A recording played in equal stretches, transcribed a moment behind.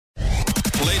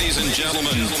Ladies and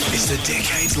gentlemen, It's the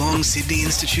decades-long Sydney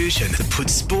institution that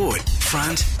puts sport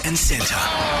front and centre.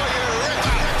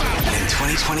 In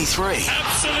 2023,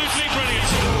 absolutely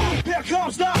brilliant. Here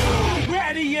comes the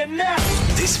ready and now.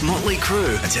 this motley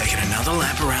crew are taking another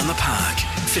lap around the park.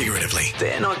 Figuratively,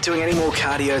 they're not doing any more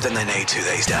cardio than they need to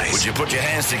these days. Would you put your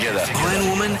hands together? Iron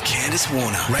Woman Candice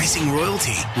Warner, racing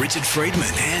royalty Richard Friedman,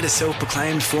 and a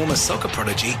self-proclaimed former soccer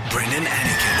prodigy Brendan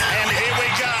Anakin. And here we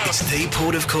go. It's the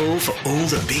port of call for all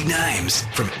the big names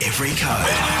from every code.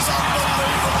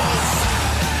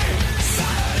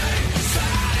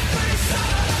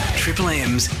 Triple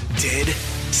M's Dead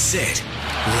Set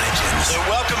Legends. So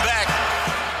welcome back.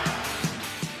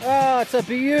 Oh, it's a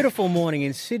beautiful morning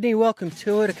in Sydney. Welcome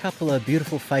to it. A couple of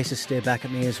beautiful faces stare back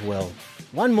at me as well.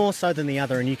 One more so than the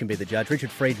other, and you can be the judge. Richard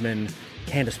Friedman,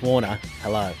 Candice Warner.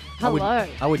 Hello. Hello.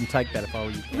 I wouldn't take that if I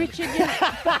were you. Richard,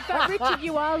 but Richard,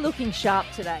 you are looking sharp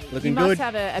today. Looking you must good.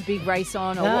 have a big race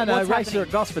on. Or No, what's races are happening?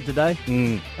 at Gosford today.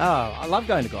 Oh, I love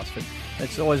going to Gosford.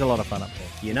 It's always a lot of fun up there.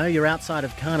 You know you're outside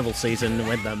of carnival season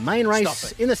when the main race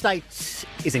Stop it. in the States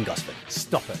is in Gosford.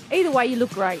 Stop it. Either way, you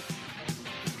look great.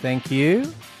 Thank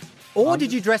you. Or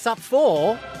did you dress up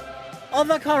for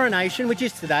the coronation, which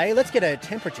is today? Let's get a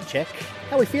temperature check.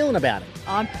 How are we feeling about it?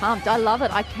 I'm pumped. I love it.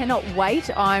 I cannot wait.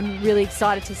 I'm really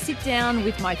excited to sit down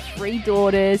with my 3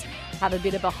 daughters, have a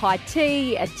bit of a high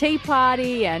tea, a tea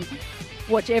party, and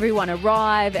watch everyone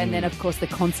arrive. And then, of course, the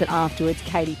concert afterwards.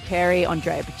 Katy Perry,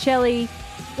 Andrea Bocelli.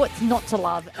 What's not to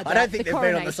love about I don't think the they've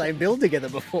been on the coronation? same bill together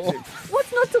before.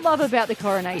 What's not to love about the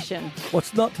coronation?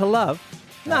 What's not to love?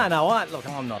 No,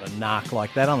 I'm not a narc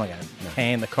like that. I'm not going to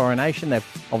can the coronation. They've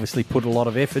obviously put a lot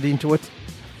of effort into it.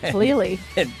 Clearly.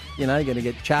 And,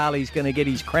 Charlie's going to get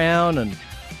his crown, and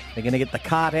they're going to get the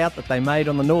cart out that they made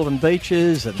on the northern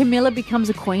beaches. And Camilla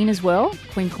becomes a queen as well,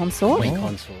 queen consort. Queen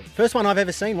consort. First one I've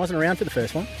ever seen. Wasn't around for the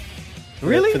first one.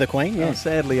 Really? For the Queen, yeah. Oh,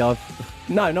 sadly, you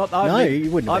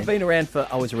wouldn't. have I've been around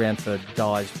I was around for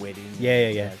Di's wedding.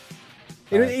 Yeah.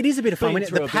 It is a bit of fun. Been When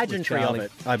through a the bit with pageantry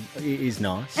of Charlie. it is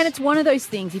nice. And it's one of those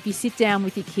things, if you sit down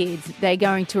with your kids, they're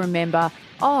going to remember,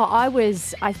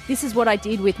 this is what I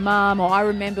did with Mum, or I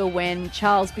remember when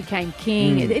Charles became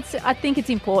king. I think it's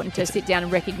important to sit down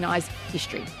and recognise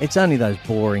history. It's only those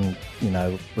boring,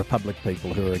 Republic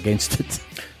people who are against it.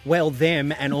 Well,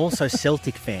 them and also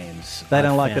Celtic fans. They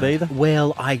don't I've like it found. either?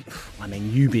 Well, I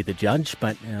mean, you be the judge,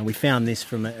 but we found this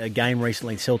from a game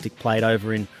recently Celtic played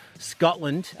over in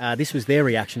Scotland. This was their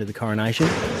reaction to the coronation.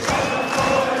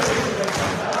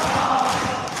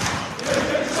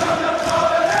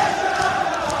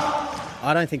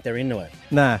 I don't think they're into it.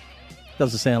 Nah,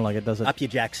 doesn't sound like it, does it? Up your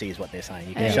jacksie is what they're saying.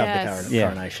 You can Yes. shove the Yeah.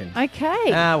 coronation.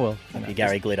 Okay. Well. Up your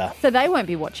Gary Glitter. So they won't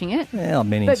be watching it. Well,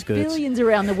 men in But skirts. billions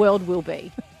around the world will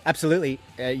be. Absolutely,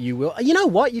 you will. You know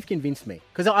what? You've convinced me.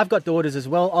 Because I've got daughters as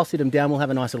well. I'll sit them down. We'll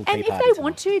have a nice little tea And if party. they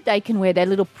want to, they can wear their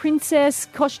little princess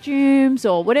costumes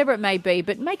or whatever it may be,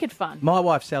 but make it fun. My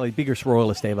wife, Sally, biggest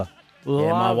royalist ever. my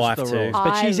Loves wife the too. royals. But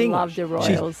I she's English. love the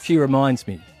royals. She reminds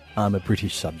me I'm a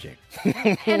British subject.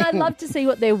 And I'd love to see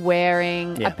what they're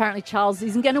wearing. Yeah. Apparently Charles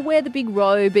isn't going to wear the big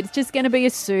robe. It's just going to be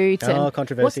a suit. Oh, and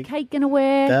controversy. What's Kate going to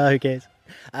wear? Who cares?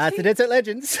 It's the Dead Set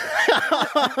Legends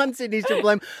on Sydney's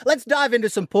Triple M. Let's dive into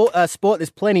some sport. There's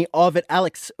plenty of it.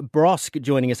 Alex Brosk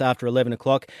joining us after 11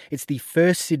 o'clock. It's the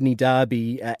first Sydney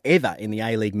derby ever in the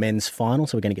A-League men's final,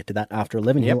 so we're going to get to that after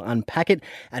 11. Yep. He'll unpack it.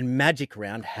 And Magic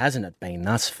Round, hasn't it been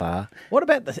thus far? What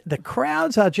about the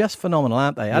crowds are just phenomenal,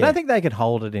 aren't they? I don't think they could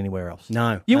hold it anywhere else.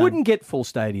 No. You wouldn't get full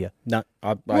stadia. No,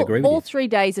 I Well, agree with all you. 3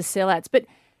 days are sellouts, but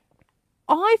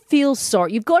I feel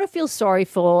sorry. You've got to feel sorry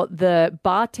for the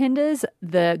bartenders,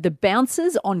 the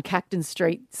bouncers on Caxton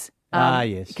Streets.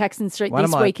 Yes. Caxton Street One of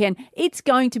this my- weekend. It's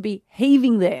going to be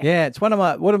heaving there. Yeah, it's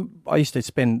I used to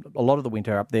spend a lot of the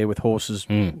winter up there with horses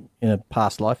in a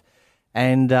past life,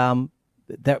 and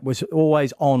that was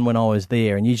always on when I was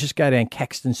there. And you just go down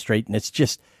Caxton Street, and it's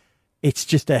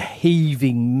just a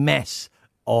heaving mass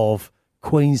of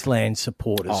Queensland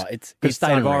supporters. Oh, it's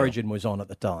State of unreal. Origin was on at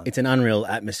the time. It's an unreal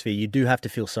atmosphere. You do have to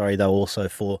feel sorry, though, also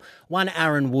for one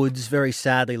Aaron Woods, very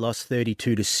sadly lost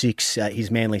 32-6, his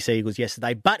Manly Seagulls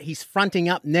yesterday. But he's fronting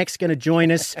up next, going to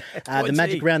join us. The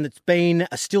Magic Round that's been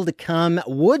still to come.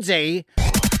 Woodsy.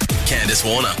 Candice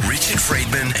Warner, Richard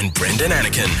Friedman, and Brendan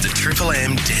Anakin, the Triple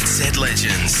M Dead Set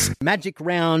Legends. Magic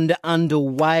Round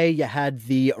underway. You had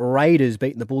the Raiders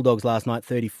beating the Bulldogs last night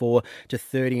 34-30,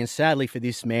 and sadly for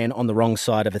this man, on the wrong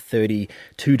side of a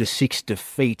 32-6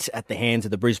 defeat at the hands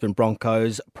of the Brisbane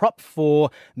Broncos. Prop 4,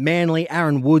 Manly.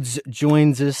 Aaron Woods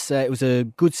joins us. It was a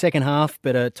good second half,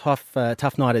 but a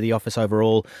tough night at the office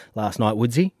overall last night,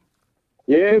 Woodsy.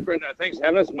 Yeah, Brenda, thanks for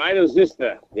having us, mate. It was just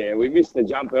we missed the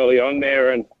jump early on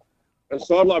there, and a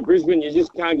side like Brisbane, you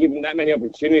just can't give them that many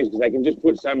opportunities because they can just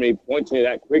put so many points in you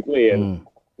that quickly. And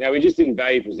we just didn't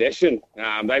value possession.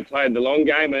 They played the long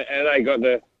game, and they got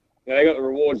the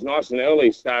rewards nice and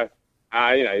early. So,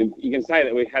 you can say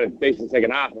that we had a decent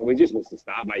second half, but we just missed the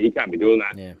start, mate. You can't be doing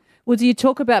that. Yeah. Well, do you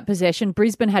talk about possession?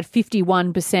 Brisbane had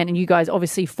 51% and you guys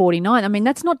obviously 49%. I mean,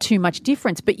 that's not too much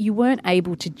difference, but you weren't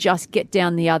able to just get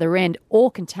down the other end or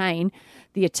contain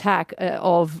the attack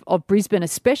of Brisbane,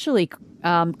 especially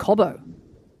Cobbo.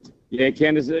 Yeah,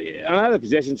 Candace, I know the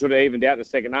possession sort of evened out in the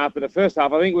second half, but the first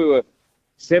half, I think we were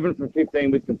 7 from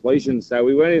 15 with completion, so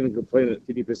we weren't even completing at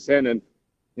 50%. And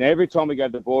every time we go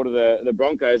to the ball to the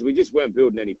Broncos, we just weren't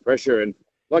building any pressure. And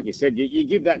like you said, you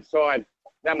give that side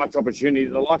that much opportunity.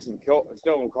 The likes of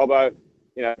Stelvin Cobbo,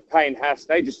 Payne Haas,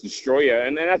 they just destroy you.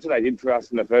 And that's what they did for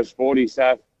us in the first 40.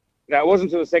 So, it wasn't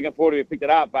until the second 40 we picked it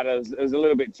up, but it was a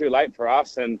little bit too late for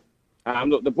us. And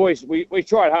look, the boys, we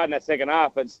tried hard in that second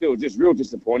half, but still just real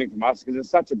disappointing from us because it's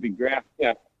such a big ground.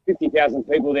 50,000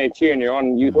 people there cheering you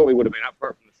on. You thought we would have been up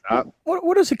for it from the start.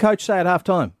 What does the coach say at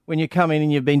halftime when you come in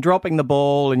and you've been dropping the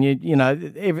ball and you're not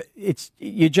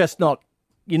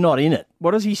in it?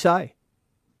 What does he say?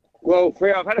 Well,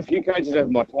 Freo, I've had a few coaches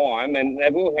over my time, and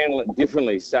they've all handled it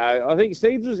differently. So I think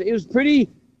Steve's was pretty,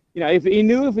 if he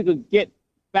knew if we could get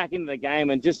back into the game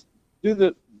and just we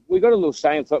got a little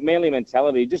saying for Manly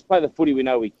mentality, just play the footy we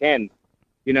know we can.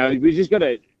 We just got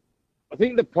to. I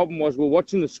think the problem was we're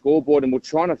watching the scoreboard and we're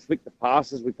trying to flick the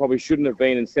passes we probably shouldn't have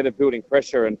been instead of building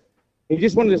pressure. And he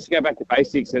just wanted us to go back to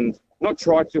basics and not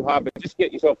try too hard, but just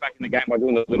get yourself back in the game by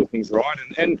doing the little things right.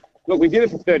 And look, we did it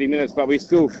for 30 minutes, but we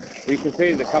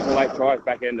conceded a couple of late tries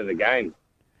back into the game.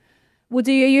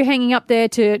 Woody, are you hanging up there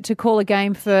to call a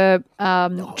game for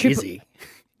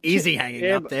Easy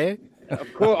hanging up there.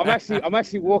 Of course, I'm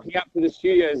actually walking up to the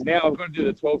studios now. I've got to do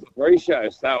the 12 to 3 show.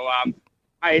 So,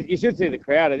 you should see the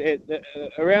crowd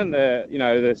around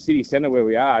the city centre where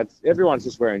we are. Everyone's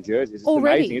just wearing jerseys. It's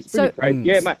already amazing. It's pretty crazy.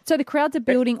 Yeah, mate. So the crowds are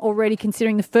building already,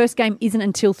 considering the first game isn't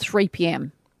until 3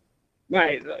 p.m.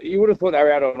 Mate, you would have thought they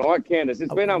were out all night, Candace.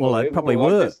 It's been unbelievable. Well, they probably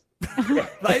were.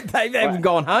 They haven't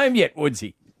gone home yet,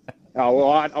 Woodsy. Oh,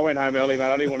 well, I went home early,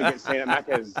 mate. I didn't want to get seen at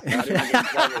Macca's.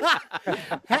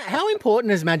 How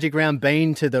important has Magic Round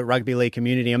been to the rugby league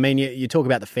community? I mean, you talk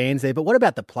about the fans there, but what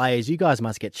about the players? You guys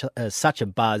must get such a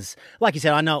buzz. Like you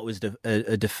said, I know it was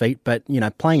a defeat, but,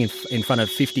 playing in front of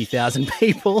 50,000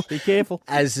 people. Be careful.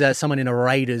 As someone in a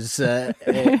Raiders, car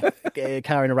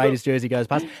in a Raiders jersey goes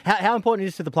past. How important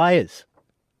is it to the players?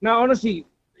 No, honestly,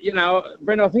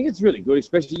 Brendan, I think it's really good,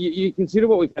 especially you consider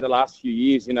what we've had the last few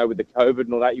years, with the COVID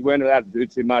and all that. You weren't allowed to do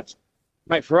too much.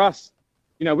 Mate, for us,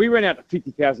 we ran out to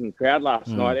 50,000 crowd last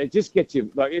night. It just gets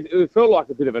you, it felt like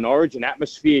a bit of an Origin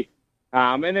atmosphere.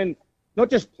 And then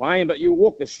not just playing, but you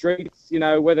walk the streets,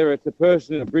 whether it's a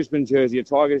person in a Brisbane jersey, a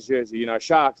Tigers jersey,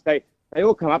 Sharks, they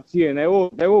all come up to you and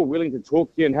they're all willing to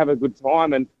talk to you and have a good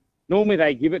time. And normally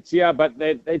they give it to you, but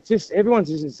everyone's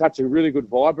just in such a really good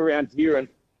vibe around here. And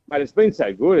mate, it's been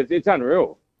so good. It's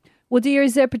unreal. Well, dear,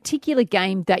 is there a particular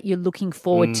game that you're looking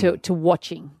forward to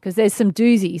watching? Because there's some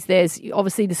doozies. There's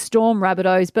obviously the Storm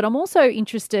Rabbitohs, but I'm also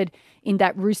interested in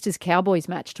that Roosters-Cowboys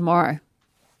match tomorrow.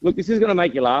 Look, this is going to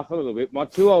make you laugh a little bit. My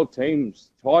two old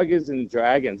teams, Tigers and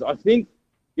Dragons, I think,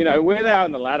 where they are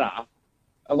in the ladder,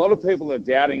 a lot of people are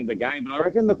doubting the game, but I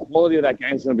reckon the quality of that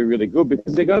game is going to be really good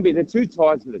because they're two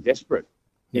sides that are desperate.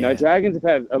 Dragons have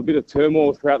had a bit of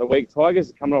turmoil throughout the week. Tigers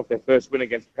are coming off their first win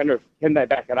against Penrith. Can they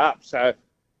back it up? So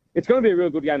it's going to be a real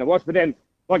good game to watch. But then,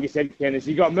 like you said, Kenneth,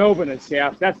 you've got Melbourne and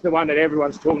South. That's the one that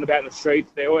everyone's talking about in the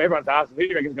streets. Everyone's asking who do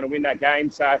you reckon is going to win that game.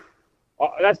 So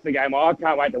that's the game. I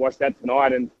can't wait to watch that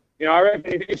tonight. And, I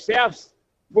reckon if Souths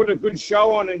put a good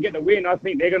show on and get the win, I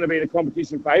think they're going to be the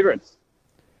competition favourites.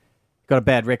 Got a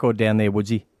bad record down there,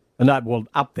 Woodsy. No,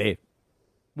 up there.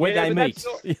 Where they meet.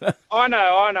 I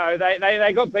know.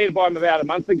 They got beaten by them about a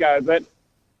month ago, but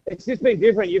it's just been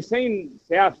different. You've seen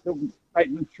South,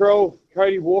 Latrell,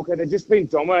 Cody Walker, they've just been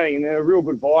dominating. They're a real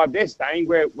good vibe. They're staying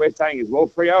where we're staying as well,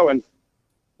 Freo, and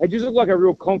they just look like a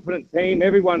real confident team.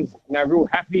 Everyone's real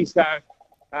happy. So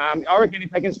I reckon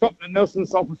if they can stop the Nelson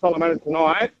Solomon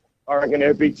tonight, I reckon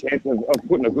there's a big chance of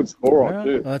putting a good score on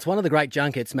too. Well, it's one of the great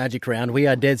junkets, Magic Round. We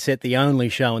are dead set the only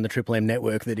show on the Triple M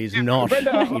network that is not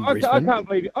Brenda, in Brisbane.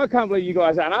 I can't believe you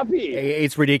guys aren't up here.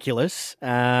 It's ridiculous,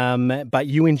 but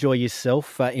you enjoy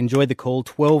yourself. Enjoy the call.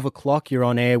 12 o'clock, you're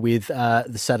on air with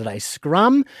the Saturday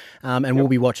Scrum, and we'll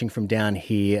be watching from down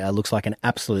here. Looks like an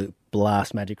absolute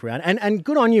blast Magic Round. And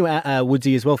good on you,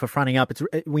 Woodsy, as well, for fronting up.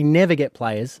 We never get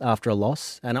players after a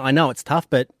loss. And I know it's tough,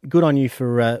 but good on you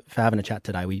for having a chat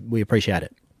today. We appreciate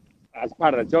it. That's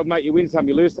part of the job, mate. You win some,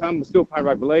 you lose some. I'm still playing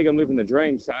rugby league. I'm living the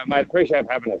dream. So, mate, appreciate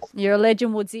having us. You're a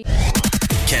legend, Woodsy.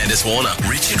 Candace Warner,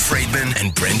 Richard Friedman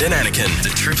and Brendan Anakin, the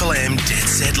Triple M Dead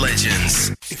Set Legends.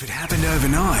 If it happened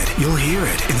overnight, you'll hear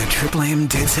it in the Triple M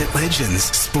Dead Set Legends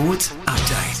Sports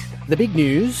Update. The big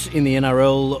news in the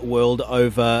NRL world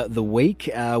over the week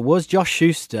was Josh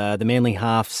Schuster. The Manly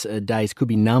half's days could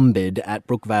be numbered at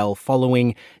Brookvale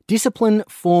following discipline,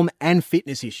 form and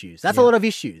fitness issues. That's a lot of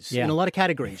issues in a lot of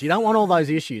categories. You don't want all those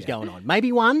issues going on.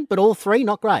 Maybe one, but all three,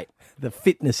 not great. The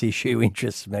fitness issue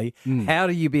interests me. How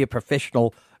do you be a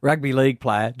professional rugby league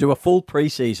player, do a full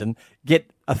pre-season,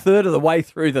 get a third of the way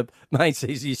through the main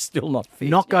season, you're still not fit?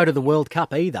 Not go to the World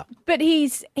Cup either. But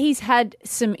he's had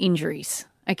some injuries.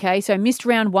 Okay, so missed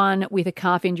round 1 with a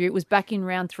calf injury. It was back in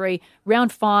round 3.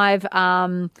 Round 5,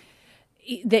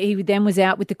 he then was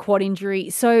out with the quad injury.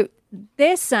 So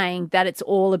they're saying that it's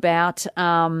all about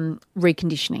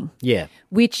reconditioning. Yeah.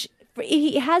 Which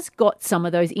he has got some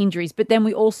of those injuries, but then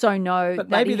we also know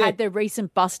that he had the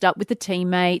recent bust up with the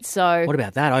teammate. So what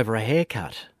about that over a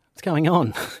haircut? What's going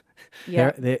on?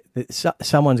 Yeah.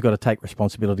 Someone's got to take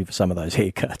responsibility for some of those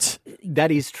haircuts.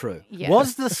 That is true. Yeah.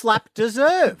 Was the slap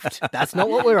deserved? That's not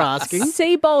what we're asking.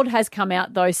 Seabold has come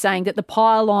out, though, saying that the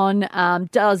pylon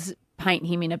does paint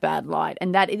him in a bad light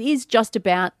and that it is just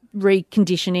about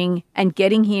reconditioning and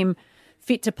getting him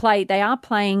fit to play. They are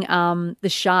playing the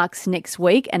Sharks next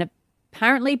week and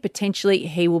apparently, potentially,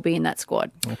 he will be in that squad.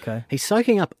 Okay. He's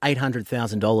soaking up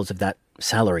 $800,000 of that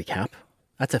salary cap.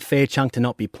 That's a fair chunk to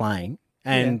not be playing.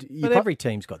 And but every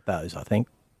team's got those, I think.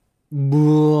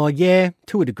 Well, yeah,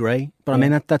 to a degree. But I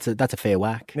mean, that's a fair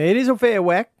whack. It is a fair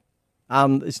whack.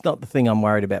 It's not the thing I'm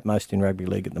worried about most in rugby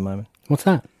league at the moment. What's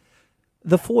that?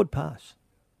 The forward pass.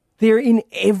 They're in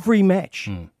every match.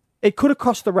 It could have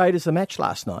cost the Raiders the match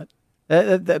last night.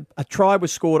 A try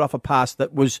was scored off a pass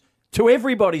that was, to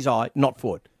everybody's eye, not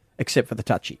forward, except for the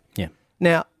touchy. Yeah.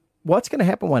 Now, what's going to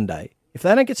happen one day, if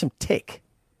they don't get some tech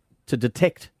to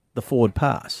detect the forward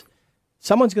pass,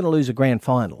 someone's going to lose a grand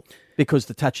final because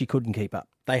the touchy couldn't keep up.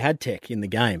 They had tech in the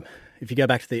game. If you go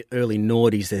back to the early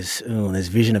noughties, there's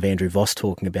vision of Andrew Voss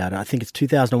talking about it. I think it's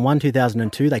 2001,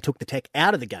 2002. They took the tech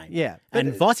out of the game. Yeah.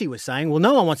 And Vossi was saying, well,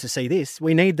 no one wants to see this.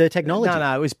 We need the technology.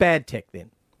 No, it was bad tech then.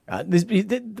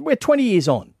 We're 20 years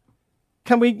on.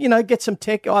 Can we, get some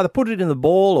tech, either put it in the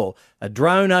ball or a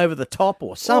drone over the top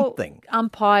or something? Well,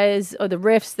 umpires or the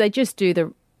refs, they just do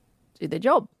their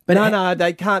job. But no,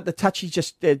 they can't. The touchy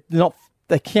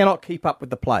they cannot keep up with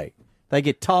the play. They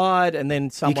get tired and then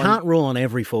someone... You can't rule on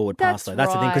every forward pass, though.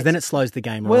 That's the thing, because then it slows the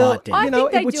game Well, right down. I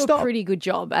think they would do stop. a pretty good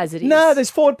job as it is. No, there's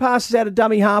forward passes out of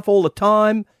dummy half all the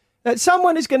time.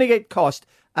 Someone is going to get cost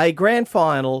a grand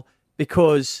final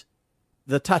because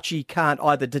the touchy can't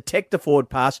either detect a forward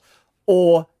pass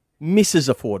or misses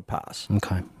a forward pass.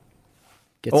 Okay.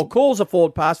 Or calls a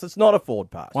forward pass that's not a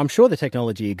forward pass. Well, I'm sure the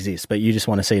technology exists, but you just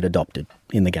want to see it adopted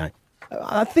in the game.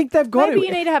 I think they've got Maybe to.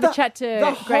 you need to have a chat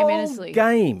to Graham Annesley. The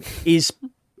whole game is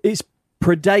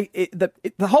the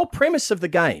whole premise of the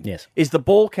game is the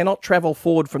ball cannot travel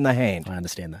forward from the hand. I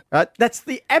understand that. Right? That's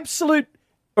the absolute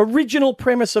original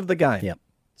premise of the game. Yep.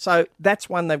 So that's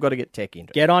one they've got to get tech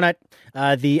into. Get on it.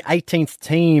 The 18th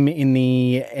team in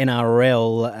the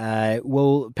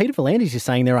NRL, Peter V'landys is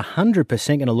saying they're 100%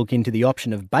 going to look into the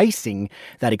option of basing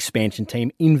that expansion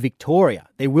team in Victoria.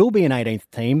 There will be an 18th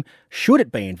team. Should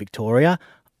it be in Victoria?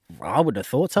 I would have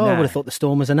thought so. No. I would have thought the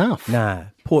Storm was enough. No,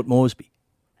 Port Moresby.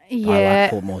 Yeah. I like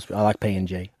Port Moresby. I like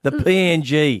PNG. The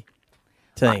PNG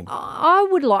team. I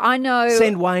would like, I know.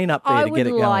 Send Wayne up there I to get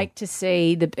it would going. like to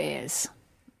see the Bears.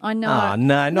 I know. Oh,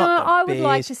 no, not the I would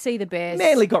like Bears. to see the Bears.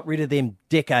 Manly got rid of them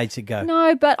decades ago.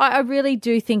 No, but I really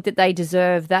do think that they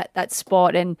deserve that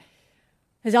spot. And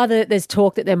there's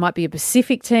talk that there might be a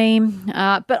Pacific team,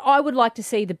 but I would like to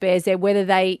see the Bears there, whether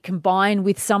they combine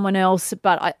with someone else.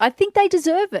 But I think they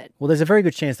deserve it. Well, there's a very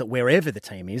good chance that wherever the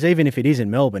team is, even if it is in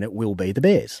Melbourne, it will be the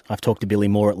Bears. I've talked to Billy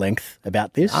Moore at length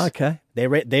about this. Okay. They're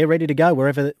ready to go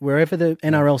wherever the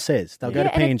NRL says. They'll go to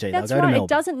PNG. They'll That's go to right. Melbourne. It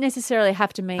doesn't necessarily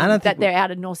have to mean I don't that think they're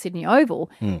out of North Sydney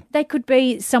Oval. They could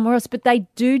be somewhere else, but they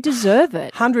do deserve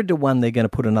it. 100 to 1 they're going to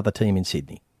put another team in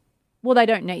Sydney. Well, they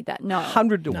don't need that. No,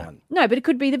 100 to 1. No, but it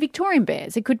could be the Victorian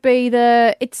Bears. It could be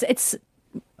it's.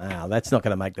 Wow, that's not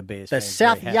going to make the Bears. The fans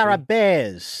South very happy. Yarra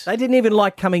Bears. They didn't even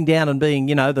like coming down and being,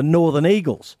 the Northern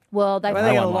Eagles. Well, they. Well,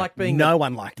 they don't like being No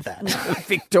one liked that. the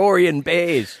Victorian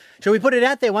Bears. Shall we put it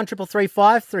out there?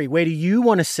 133353. Where do you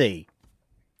want to see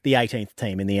the 18th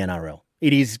team in the NRL?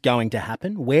 It is going to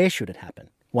happen. Where should it happen?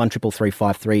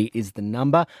 13353 is the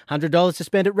number. $100 to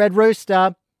spend at Red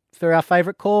Rooster for our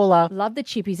favourite caller. Love the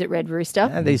chippies at Red Rooster.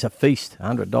 And there's a feast,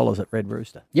 $100 at Red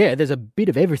Rooster. Yeah, there's a bit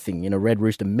of everything in a Red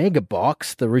Rooster Mega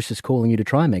Box. The Rooster's calling you to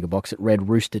try a Mega Box at Red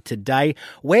Rooster today.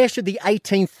 Where should the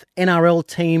 18th NRL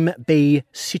team be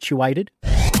situated?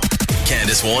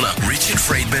 Candace Warner, Richard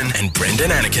Friedman and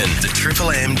Brendan Anakin, the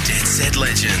Triple M Dead Set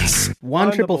Legends.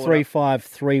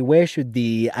 13353. Where should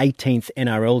the 18th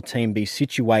NRL team be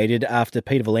situated? After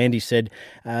Peter Volandis said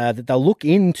that they'll look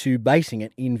into basing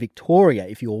it in Victoria.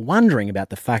 If you're wondering about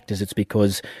the factors, it's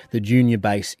because the junior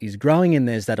base is growing and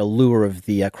there's that allure of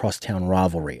the crosstown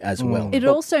rivalry as well. It'd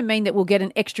also mean that we'll get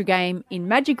an extra game in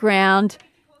Magic Round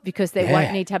because they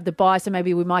won't need to have the bye, so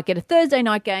maybe we might get a Thursday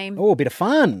night game. Oh, a bit of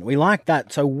fun. We like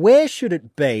that. So where should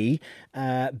it be?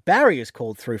 Barry has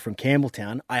called through from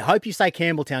Campbelltown. I hope you say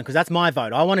Campbelltown because that's my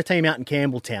vote. I want a team out in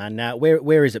Campbelltown. Now,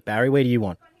 where is it, Barry? Where do you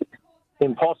want?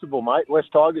 Impossible, mate. West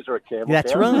Tigers are at Campbelltown.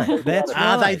 That's right. That's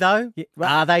Are they, though? Yeah.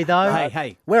 Are they, though?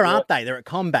 Hey. Where aren't they? They're at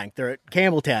Combank. They're at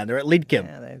Campbelltown. They're at Lidcombe.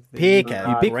 Yeah, Picker.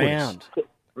 ubiquitous. Round.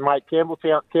 Mate,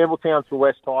 Campbelltown's for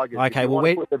West Tigers. Okay,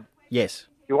 well, yes.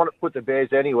 If you want to put the Bears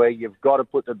anywhere, you've got to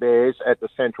put the Bears at the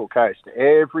Central Coast.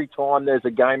 Every time there's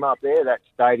a game up there, that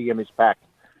stadium is packed.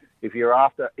 If you're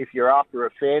after a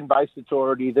fan base that's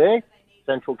already there,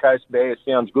 Central Coast Bears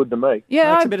sounds good to me.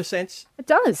 Yeah, Makes a bit of sense. it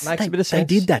does. Makes a bit of They sense.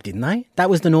 did that, didn't they? That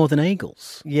was the Northern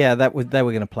Eagles. Yeah, they were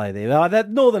going to play there. That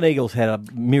Northern Eagles had a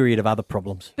myriad of other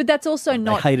problems. But that's also They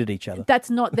not hated each other. that's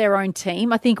not their own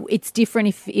team. I think it's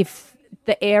different if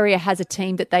the area has a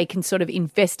team that they can sort of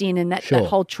invest in and that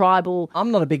whole tribal. I'm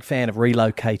not a big fan of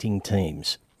relocating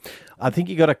teams. I think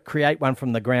you've got to create one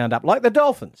from the ground up, like the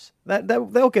Dolphins.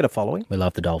 They'll get a following. We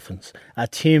love the Dolphins.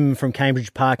 Tim from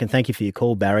Cambridge Park, and thank you for your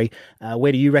call, Barry.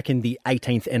 Where do you reckon the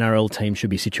 18th NRL team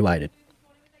should be situated?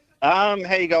 How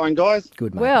you going, guys?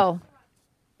 Good, mate. Well,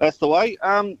 That's the way.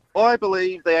 I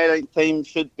believe the 18th team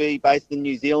should be based in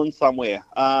New Zealand somewhere,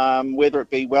 whether it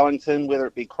be Wellington, whether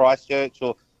it be Christchurch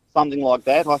or something like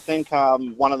that. I think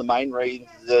one of the main reasons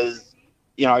is,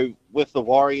 with the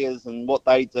Warriors and what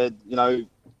they did,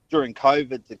 during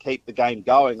COVID to keep the game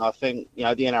going, I think, the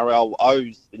NRL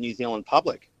owes the New Zealand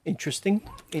public. Interesting.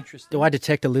 Do I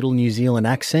detect a little New Zealand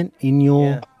accent in your...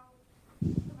 Yeah.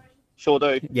 Sure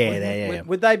do. Yeah.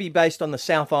 Would they be based on the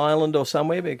South Island or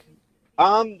somewhere?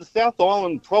 The South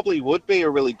Island probably would be a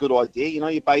really good idea.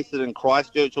 You base it in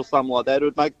Christchurch or something like that. It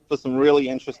would make for some really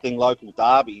interesting local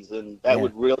derbies, and that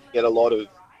would really get a lot of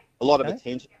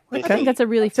attention. I think that's a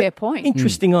really fair point.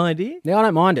 Interesting idea. Yeah, I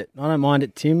don't mind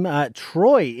it, Tim.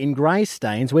 Troy in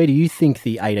Greystanes, where do you think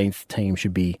the 18th team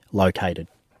should be located?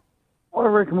 I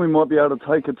reckon we might be able to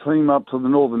take a team up to the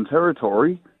Northern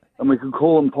Territory and we could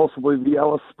call them possibly the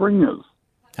Alice Springers.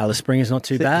 Alice Springer's not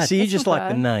too bad. So you just like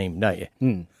the name, don't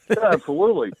you? Yeah,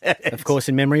 absolutely. Of course,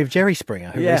 in memory of Jerry Springer,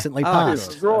 who recently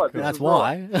passed. That's right. That's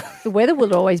why. The weather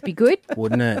will always be good.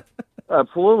 Wouldn't it?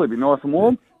 Absolutely. Be nice and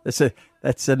warm.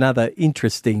 That's another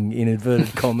interesting, in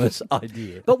inverted commas,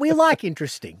 idea. But we like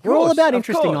interesting. We're all about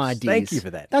interesting ideas. Thank you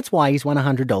for that. That's why he's won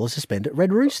 $100 to spend at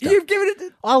Red Rooster. You've given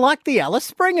it... I like the Alice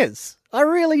Springers. I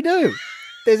really do.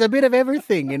 There's a bit of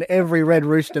everything in every Red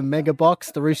Rooster Mega Box.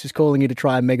 The Rooster's calling you to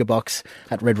try a Mega Box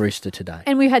at Red Rooster today.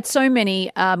 And we've had so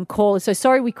many callers, so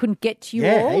sorry we couldn't get to you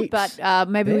all, heaps. but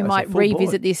maybe we might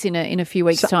revisit this in a few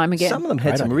weeks' time again. Some of them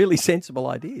had some really sensible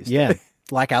ideas. Yeah,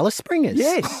 like Alice Springers.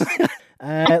 Yes.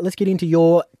 Let's get into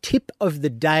your tip of the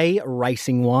day,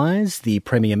 racing-wise, the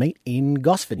Premier Meet in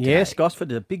Gosford today. Yes, Gosford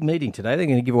is a big meeting today. They're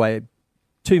going to give away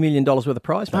 $2 million worth of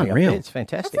prize money. Unreal. It's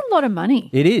fantastic. That's a lot of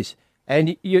money. It is.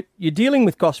 And you're dealing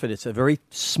with Gosford. It's a very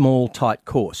small, tight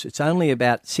course. It's only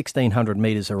about 1,600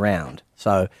 metres around.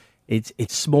 So it's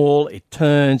small, it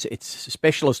turns, it's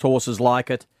specialist horses like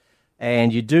it.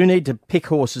 And you do need to pick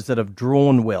horses that have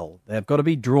drawn well. They've got to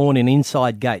be drawn in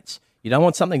inside gates. You don't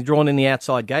want something drawn in the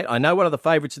outside gate. I know one of the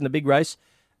favourites in the big race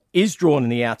is drawn in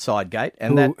the outside gate.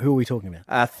 And who are we talking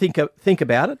about? Think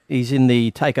about it. He's in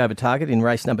the takeover target in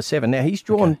race number 7. Now, he's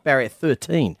drawn barrier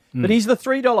 13, but he's the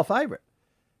 $3 favourite.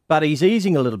 But he's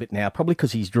easing a little bit now, probably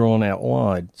because he's drawn out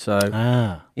wide. So,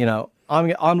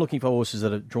 I'm looking for horses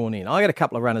that are drawn in. I got a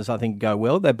couple of runners I think go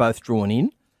well. They're both drawn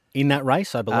in. In that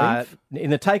race, I believe. In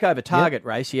the takeover target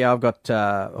race, I've got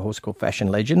a horse called Fashion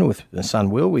Legend with the son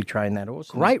Will. We train that horse.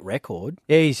 Great record.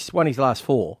 Yeah, he's won his last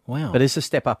 4. Wow. But it's a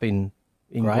step up in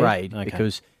grade Okay.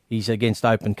 because he's against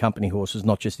open company horses,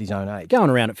 not just his own age. Going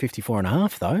around at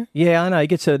 54.5, though. Yeah, I know. He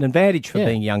gets an advantage for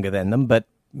being younger than them, but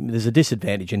there's a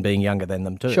disadvantage in being younger than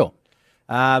them too. Sure.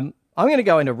 I'm going to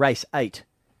go into race 8.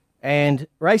 And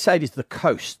race 8 is the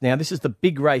Coast. Now, this is the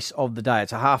big race of the day.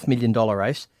 It's a $500,000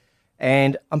 race.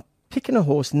 And I'm picking a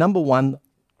horse, number 1,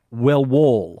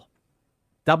 Welwall.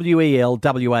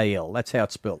 Welwal. That's how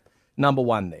it's spelled. Number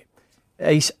 1 there.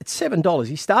 He's at $7.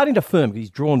 He's starting to firm. He's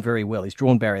drawn very well. He's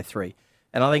drawn barrier 3.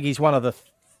 And I think he's one of the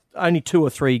only 2 or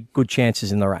 3 good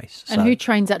chances in the race. And who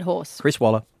trains that horse? Chris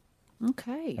Waller.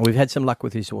 Okay. And we've had some luck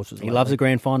with his horses. He loves a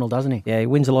grand final, doesn't he? Yeah, he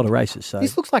wins a lot of races. So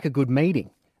This looks like a good meeting.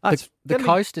 The gonna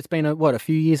coast, it's been, a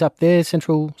few years up there,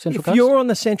 Central if Coast? you're on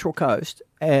the Central Coast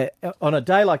on a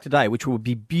day like today, which will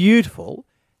be beautiful,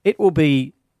 it will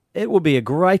be a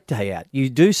great day out.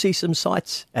 You do see some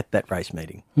sights at that race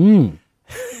meeting.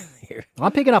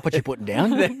 I'm picking up what you're putting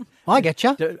down. I get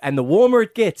you. And the warmer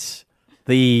it gets,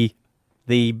 the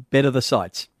better the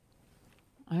sights.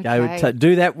 Okay.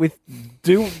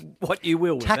 Do what you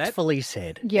will with Tactfully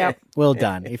said. Yep. Well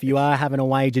done. If you are having a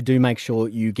wager, do make sure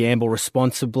you gamble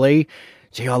responsibly.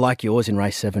 Gee, I like yours in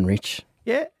race 7, Rich.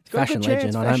 that. Yeah, it's got a Fashion good chance.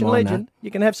 legend, I don't Fashion mind legend.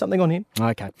 You can have something on him.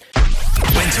 Okay.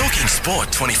 When talking sport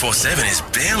 24/7 is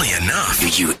barely enough, do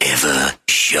you ever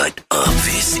shut up?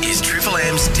 This is Triple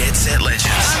M's Dead Set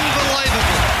Legends.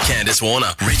 Unbelievable. Candace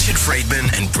Warner, Richard Friedman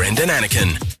and Brendan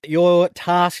Anakin. You're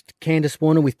tasked, Candace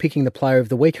Warner, with picking the player of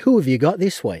the week. Who have you got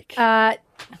this week?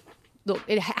 Look,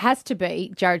 it has to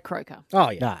be Jared Croker.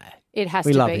 Oh, yeah. No. It has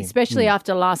We to love be, him. especially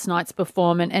after last night's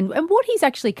performance and what he's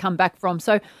actually come back from.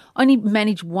 So only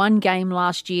managed 1 game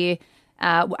last year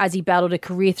as he battled a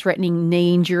career-threatening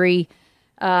knee injury.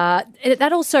 That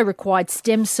also required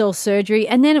stem cell surgery.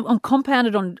 And then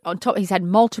compounded on top, he's had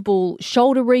multiple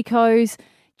shoulder recos.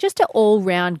 Just an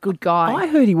all-round good guy. I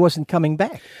heard he wasn't coming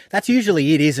back. That's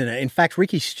usually it, isn't it? In fact,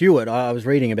 Ricky Stewart, I was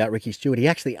reading about Ricky Stewart, he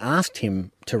actually asked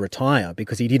him to retire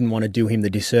because he didn't want to do him the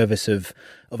disservice of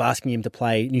asking him to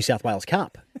play New South Wales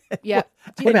Cup. Yeah.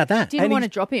 What about that? Didn't And want to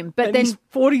he's- drop him. But And then he's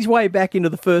fought his way back into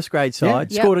the first grade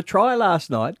side, Yeah. scored a try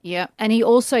last night. Yeah, and he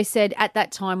also said at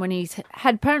that time when he's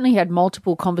apparently had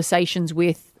multiple conversations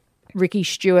with Ricky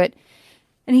Stewart,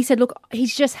 and he said, look,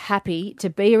 he's just happy to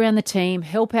be around the team,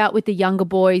 help out with the younger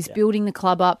boys, building the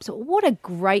club up. So what a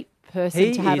great person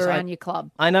He to have is- around your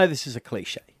club. I know this is a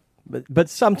cliche, but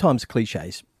sometimes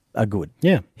cliches are good.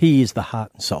 Yeah. He is the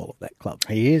heart and soul of that club.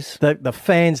 He is. The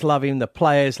fans love him, the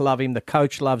players love him, the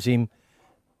coach loves him,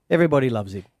 everybody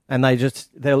loves him, and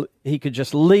he could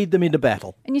just lead them into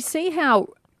battle. And you see how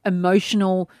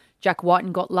emotional Jack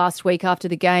Whiten got last week after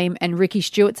the game, and Ricky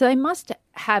Stewart. So they must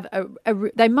have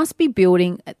they must be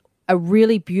building a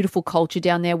really beautiful culture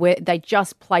down there where they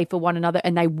just play for one another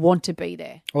and they want to be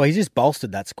there. Well, he's just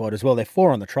bolstered that squad as well. They're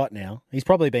 4 on the trot now. He's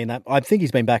probably been that. I think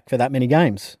he's been back for that many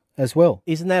games as well.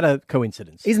 Isn't that a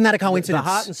coincidence? Isn't that a coincidence? The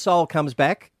heart and soul comes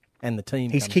back, and the team.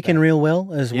 He's comes kicking back. real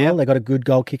well as well. Yep. They got a good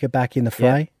goal kicker back in the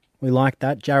fray. Yep. We like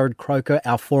that. Jared Croker,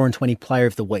 our 4 and 20 player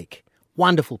of the week.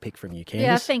 Wonderful pick from you, Candace.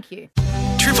 Yeah, thank you.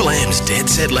 Triple M's Dead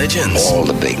Set Legends. All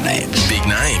the big names. Big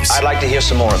names. I'd like to hear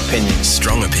some more opinions.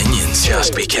 Strong opinions.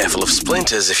 Just be careful of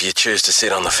splinters if you choose to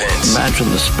sit on the fence. Imagine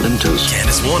the splinters.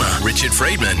 Candace Warner, Richard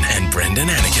Friedman and Brendan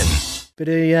Anakin. But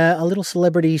a little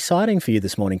celebrity sighting for you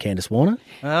this morning, Candace Warner.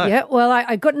 Yeah, well,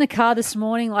 I got in the car this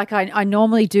morning like I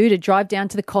normally do to drive down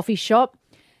to the coffee shop,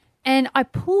 and I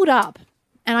pulled up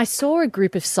and I saw a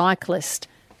group of cyclists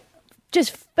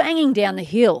just banging down the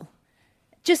hill.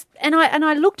 And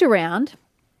I looked around,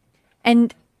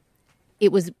 and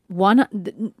it was the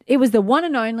one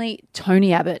and only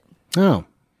Tony Abbott. Oh.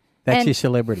 That's and- your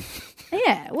celebrity.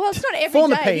 Yeah, well, it's not every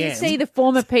Former day you PM. see the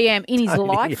former PM in his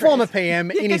life. Former PM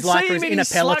in his You can see lycras him in a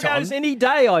his peloton. sluggos any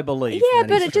day, I believe. Yeah,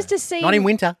 but just to see Not in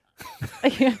winter.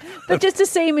 but just to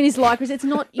see him in his lycras, it's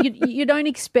not you don't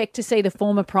expect to see the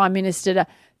former Prime Minister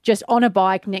just on a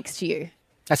bike next to you.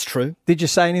 That's true. Did you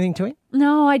say anything to him?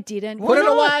 No, I didn't. Put it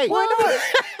away. Well,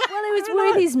 it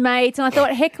was with his mates, and I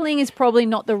thought heckling is probably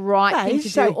not the right No, thing you to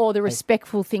say- do or the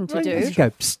respectful thing to You do. go,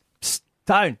 psst, psst,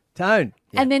 tone.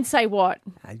 And then say what?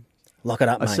 Lock it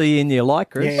up, I mate. see you in your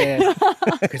lycras. Yeah.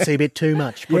 I could see a bit too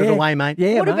much. Put it Yeah. away, mate.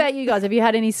 Yeah, What mate. about you guys? Have you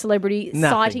had any celebrity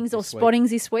Nothing sightings or this week. spottings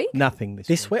this week? Nothing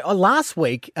This week, last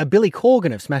week, Billy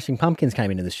Corgan of Smashing Pumpkins came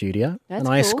into the studio, That's and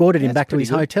I cool. escorted him That's back to pretty his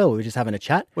good. hotel. We were just having a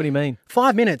chat. What do you mean?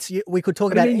 5 minutes. We could talk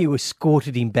What do about. you mean you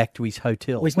escorted him back to his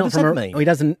hotel? Well, he's what not does from. that mean? He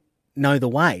doesn't know the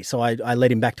way, so I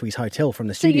led him back to his hotel from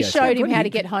the So studio. you showed him What do how you- to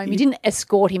get home. You didn't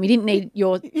escort him. You didn't need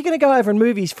your. You're going to go over and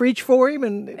move his fridge for him?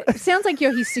 And It sounds like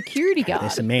you're his security guard.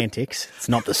 There's semantics. It's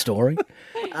not the story.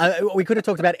 We could have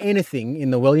talked about anything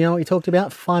in the world. You know what we talked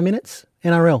about? 5 minutes?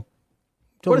 NRL.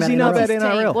 What does he know about His team.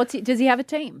 NRL? Does he have a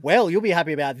team? Well, you'll be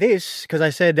happy about this because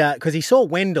I said, because he saw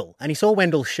Wendell and he saw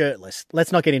Wendell shirtless.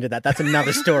 Let's not get into that. That's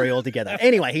another story altogether.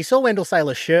 Anyway, he saw Wendell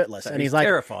Sailor shirtless and he's like,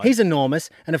 terrified. he's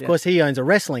enormous. And of course, he owns a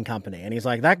wrestling company. And he's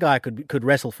like, that guy could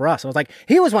wrestle for us. And I was like,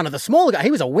 he was one of the smaller guys. He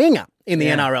was a winger. in the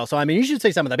NRL. So, I mean, you should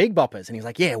see some of the big boppers. And he's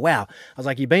like, yeah, wow. I was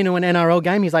like, you been to an NRL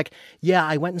game? He's like, yeah,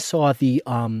 I went and saw the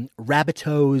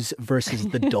Rabbitohs versus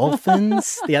the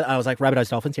Dolphins. I was like, Rabbitohs,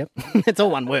 Dolphins, yep. It's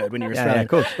all one word when you're Australian. Yeah, of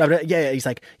course. Yeah, he's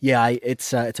like, yeah,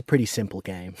 it's a pretty simple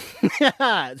game.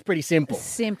 It's pretty simple.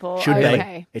 Simple. Should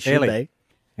okay. be. It should be.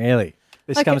 Really?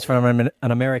 This comes from an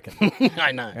American.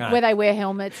 I know. Where they wear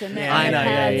helmets and I know,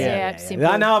 pads. yeah. Simple.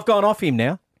 I know I've gone off him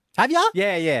now. Have you?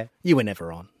 Yeah. You were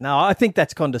never on. No, I think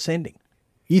that's condescending.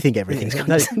 You think everything's No,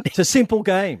 condescending. it's a simple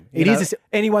game.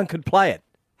 Anyone could play it.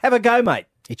 Have a go, mate.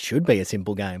 It should be a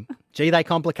simple game. Gee, they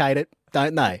complicate it,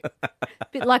 don't they?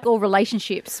 Bit like all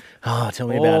relationships. Oh, tell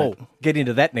me about it. Get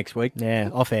into that next week.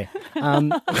 Yeah, off air.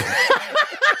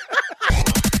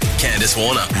 Candace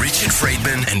Warner, Richard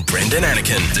Friedman, and Brendan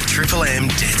Anakin, the Triple M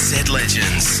Dead Set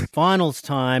Legends. Finals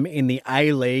time in the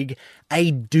A-League.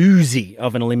 A doozy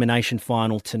of an elimination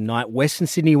final tonight. Western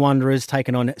Sydney Wanderers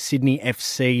taking on Sydney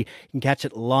FC. You can catch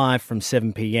it live from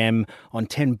 7 p.m. on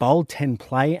 10 Bold, 10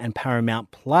 Play and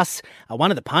Paramount Plus.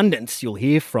 One of the pundits you'll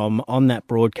hear from on that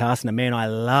broadcast, and a man I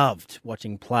loved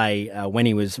watching play when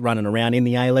he was running around in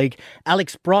the A-League,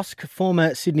 Alex Brosk,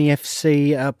 former Sydney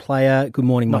FC player. Good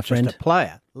morning, my friend. Just a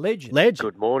player. Legend.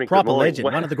 Good morning. Proper good morning. legend.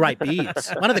 One of the great beards.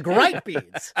 One of the great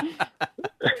beards.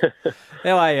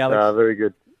 How are you, Alex? Very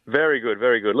good. Very good,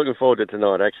 very good. Looking forward to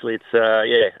tonight, actually.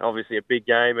 It's, obviously a big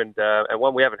game and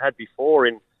one we haven't had before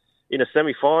in a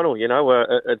semi-final,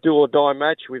 a do-or-die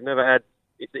match. We've never had,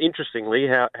 interestingly,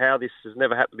 how this has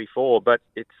never happened before, but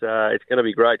it's going to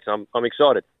be great, so I'm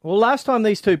excited. Well, last time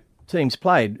these two teams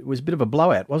played, it was a bit of a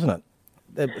blowout, wasn't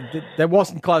it? That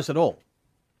wasn't close at all.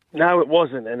 No, it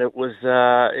wasn't, and it was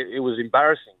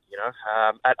embarrassing.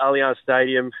 At Allianz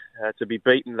Stadium, to be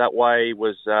beaten that way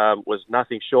was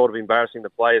nothing short of embarrassing. The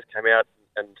players came out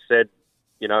and said,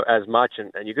 as much,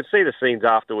 and you could see the scenes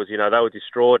afterwards. They were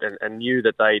distraught and knew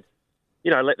that they'd,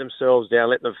 let themselves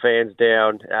down, let the fans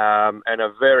down, and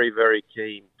are very, very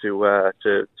keen to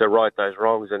right those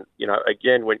wrongs. And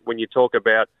again, when you talk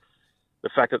about the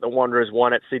fact that the Wanderers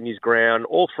won at Sydney's ground,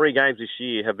 all three games this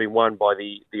year have been won by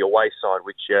the away side,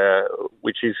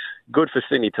 which is good for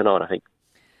Sydney tonight, I think.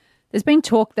 There's been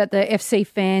talk that the FC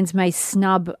fans may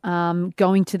snub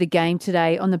going to the game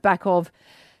today on the back of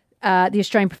the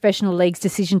Australian Professional League's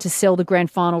decision to sell the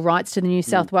grand final rights to the New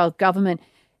South Wales government.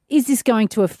 Is this going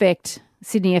to affect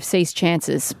Sydney FC's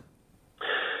chances?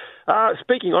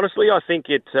 Speaking honestly, I think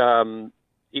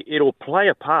it'll play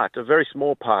a part, a very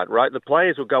small part, right? The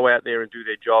players will go out there and do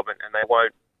their job, and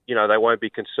they won't be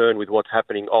concerned with what's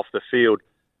happening off the field.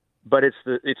 But it's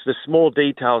the small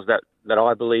details that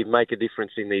I believe make a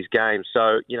difference in these games.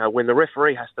 So, when the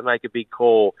referee has to make a big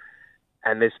call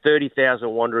and there's 30,000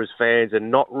 Wanderers fans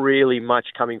and not really much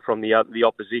coming from the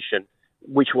opposition,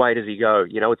 which way does he go?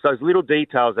 It's those little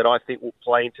details that I think will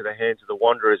play into the hands of the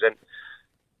Wanderers,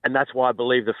 and that's why I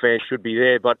believe the fans should be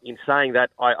there. But in saying that,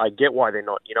 I get why they're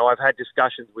not. I've had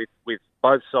discussions with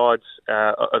both sides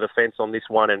of the fence on this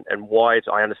one, and why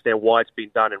I understand why it's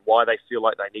been done and why they feel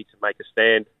like they need to make a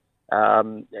stand.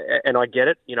 And I get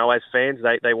it, as fans,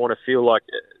 they want to feel like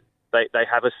they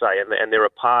have a say and they're a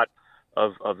part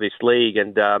of this league.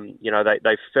 And,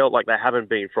 they felt like they haven't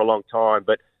been for a long time.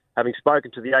 But having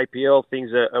spoken to the APL,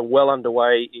 things are well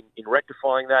underway in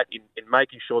rectifying that, in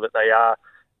making sure that they are.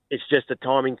 It's just a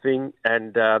timing thing.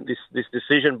 And this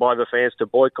decision by the fans to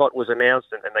boycott was announced,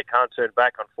 and they can't turn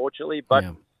back, unfortunately. But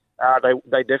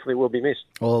they definitely will be missed.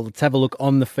 Well, let's have a look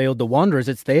on the field. The Wanderers,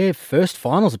 it's their first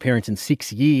finals appearance in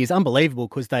 6 years. Unbelievable,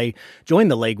 because they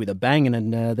joined the league with a bang,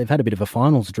 and they've had a bit of a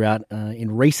finals drought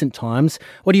in recent times.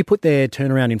 What do you put their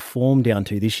turnaround in form down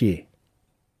to this year?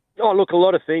 Oh, look, a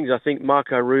lot of things. I think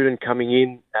Marco Rudin coming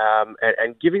in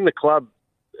and giving the club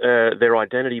their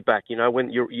identity back.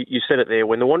 When you said it there,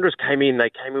 when the Wanderers came in,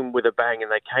 they came in with a bang,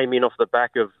 and they came in off the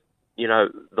back of,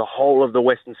 the whole of the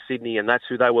Western Sydney, and that's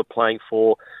who they were playing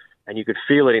for. And you could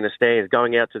feel it in the stands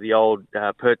going out to the old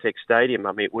Pertex Stadium.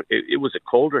 I mean, it was a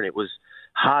cauldron. It was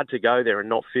hard to go there and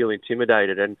not feel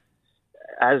intimidated. And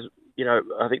as,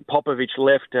 I think Popovich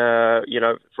left,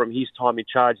 from his time in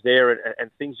charge there,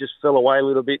 and things just fell away a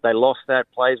little bit. They lost that.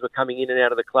 Players were coming in and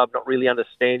out of the club, not really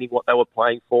understanding what they were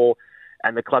playing for.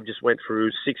 And the club just went through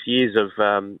 6 years of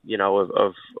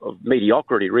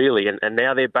mediocrity, really. And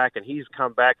now they're back, and he's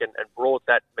come back and brought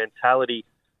that mentality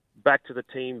back to the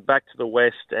team, back to the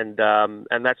West, and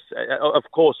that's, of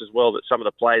course, as well, that some of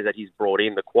the players that he's brought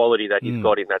in, the quality that he's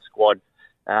got in that squad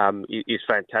is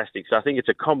fantastic. So I think it's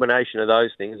a combination of those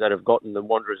things that have gotten the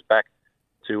Wanderers back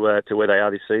to where they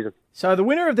are this season. So the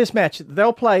winner of this match,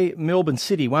 they'll play Melbourne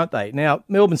City, won't they? Now,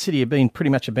 Melbourne City have been pretty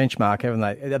much a benchmark, haven't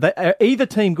they? Are either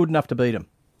team good enough to beat them?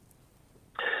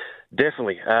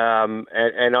 Definitely.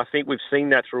 And I think we've seen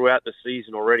that throughout the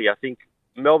season already. I think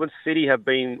Melbourne City have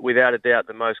been, without a doubt,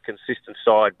 the most consistent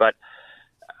side. But,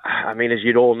 I mean, as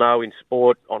you'd all know, in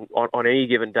sport, on any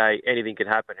given day, anything can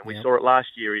happen. And we saw it last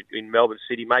year in Melbourne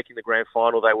City, making the grand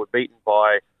final. They were beaten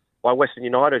by Western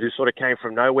United, who sort of came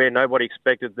from nowhere. Nobody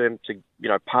expected them to,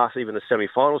 pass even the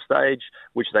semi-final stage,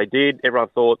 which they did. Everyone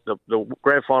thought the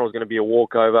grand final was going to be a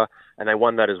walkover, and they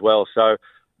won that as well. So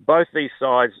both these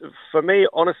sides, for me,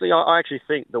 honestly, I actually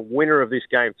think the winner of this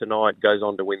game tonight goes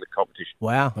on to win the competition.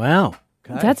 Wow.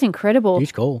 Okay. That's incredible.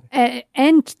 Huge call.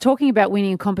 And talking about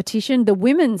winning a competition, the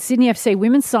Sydney FC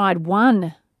women's side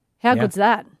won. How good's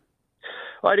that?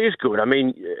 Well, it is good. I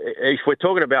mean, if we're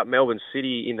talking about Melbourne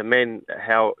City in the men,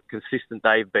 how consistent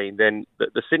they've been, then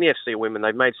the Sydney FC women,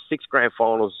 they've made 6 grand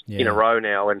finals in a row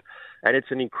now, and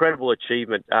it's an incredible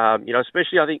achievement.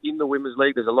 Especially I think in the Women's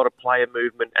League, there's a lot of player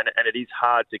movement, and it is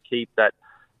hard to keep that,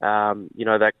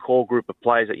 that core group of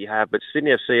players that you have. But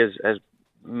Sydney FC has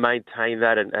maintained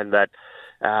that, and that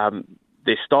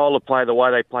their style of play, the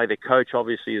way they play, their coach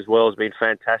obviously as well has been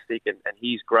fantastic, and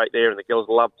he's great there, and the girls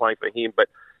love playing for him. But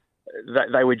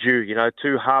they were due,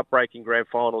 2 heartbreaking grand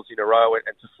finals in a row, and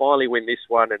to finally win this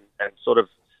one and sort of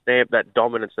stamp that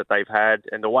dominance that they've had,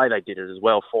 and the way they did it as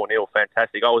well, 4-0,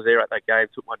 fantastic. I was there at that game,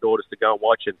 took my daughters to go and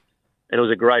watch it, and it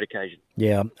was a great occasion.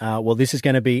 Yeah, well, this is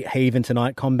going to be heaving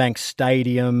tonight, CommBank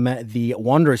Stadium. The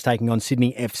Wanderers taking on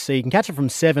Sydney FC. You can catch it from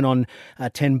 7 on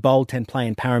 10 Bold, 10 Play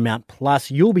and Paramount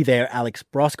Plus. You'll be there, Alex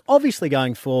Brosk, obviously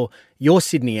going for your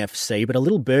Sydney FC, but a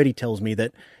little birdie tells me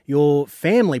that your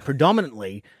family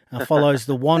predominantly follows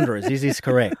the Wanderers. Is this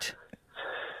correct?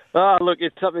 Oh, look,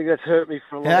 it's something that's hurt me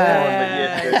for a long time.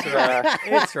 But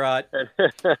yes, it's right.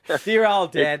 Dear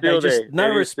old Dad, they just no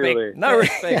respect. No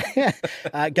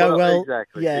respect. Go well.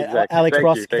 Exactly. Yeah, exactly. Alex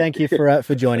Ross, thank you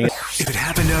for joining us. If it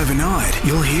happened overnight,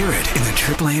 you'll hear it in the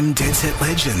Triple M Dead Set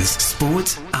Legends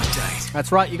Sports Update.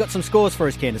 That's right. You got some scores for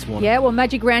us, Candice Warner. Yeah, well,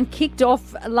 Magic Round kicked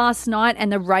off last night,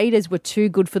 and the Raiders were too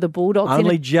good for the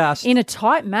Bulldogs. In a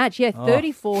tight match. Yeah,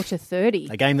 34-30.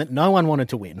 A game that no one wanted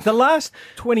to win. The last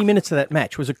 20 minutes of that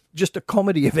match was just a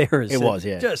comedy of errors. It was,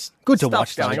 yeah. Just good to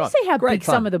watch. Did you see how big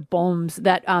some of the bombs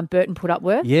that Burton put up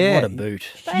were? Yeah. What a boot.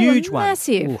 Huge were one.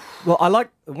 massive. Oof. Well, I like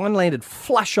one landed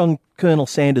flush on Colonel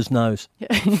Sanders' nose.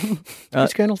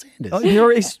 Who's Colonel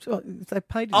Sanders? They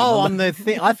paid him. On the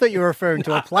thing. I thought you were referring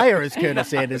to a player as Colonel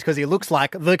Sanders because he looks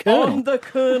like the Colonel. On the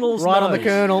Colonel's Right nose. on the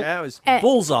Colonel. That was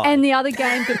bullseye. And the other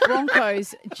game, the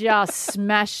Broncos just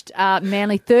smashed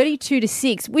Manly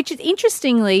 32-6, which is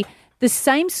interestingly the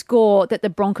same score that the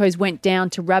Broncos went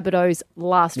down to Rabbitohs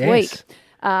last week.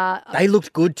 They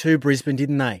looked good too, Brisbane,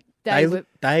 didn't they?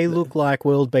 They look like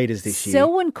world beaters this year.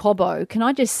 Selwyn Cobbo, can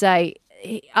I just say,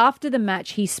 after the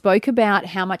match, he spoke about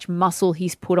how much muscle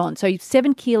he's put on. So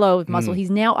 7 kilo of muscle.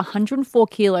 He's now 104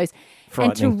 kilos.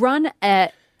 And to run a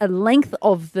length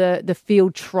of the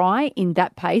field try in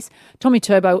that pace, Tommy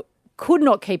Turbo could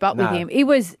not keep up with him. It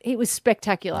was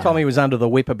spectacular. Tommy was under the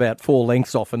whip about 4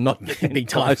 lengths off and not getting any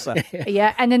closer.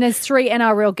 Yeah, and then there's 3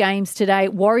 NRL games today.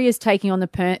 Warriors taking on the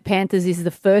Panthers is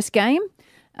the first game.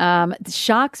 The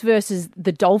Sharks versus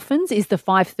the Dolphins is the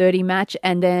 5:30 match,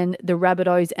 and then the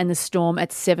Rabbitohs and the Storm at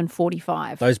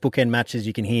 7:45. Those bookend matches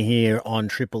you can hear here on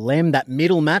Triple M. That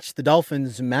middle match, the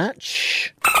Dolphins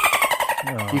match,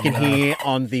 you can hear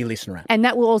on the Listener app. And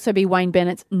that will also be Wayne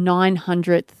Bennett's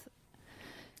 900th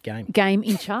game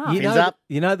in charge.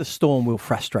 You know the Storm will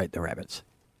frustrate the Rabbits.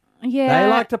 Yeah. They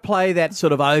like to play that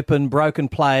sort of open, broken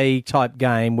play type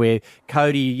game where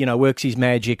Cody, works his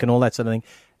magic and all that sort of thing.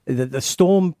 The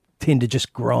Storm tend to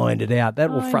just grind it out.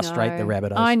 That will frustrate the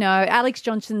Rabbitohs. I know. Alex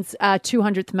Johnson's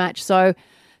 200th match, so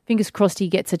fingers crossed he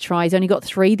gets a try. He's only got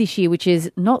 3 this year, which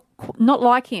is not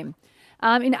like him.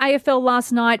 In AFL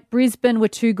last night, Brisbane were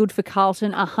too good for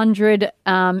Carlton, 100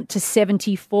 to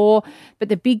 74. But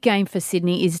the big game for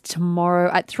Sydney is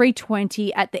tomorrow at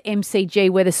 3:20 at the MCG,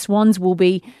 where the Swans will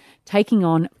be taking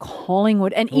on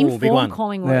Collingwood, an informed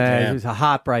Collingwood. Yeah, it was a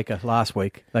heartbreaker last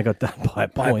week. They got done by a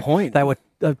point. They were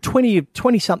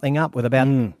 20-something up with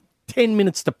about 10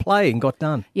 minutes to play and got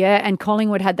done. Yeah, and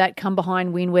Collingwood had that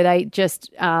come-behind win where they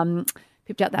just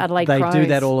pipped out the Adelaide Crows. They do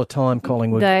that all the time,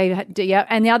 Collingwood. And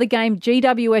the other game,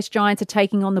 GWS Giants are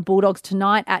taking on the Bulldogs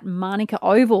tonight at Manuka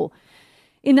Oval.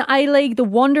 In the A-League, the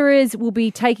Wanderers will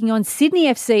be taking on Sydney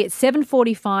FC at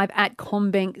 7:45 at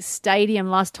CommBank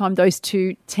Stadium. Last time those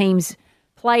two teams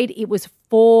played, it was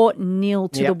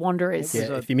 4-0 to the Wanderers.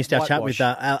 Yeah, if you missed our chat with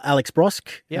Alex Brosk,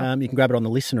 you can grab it on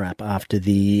the Listener app after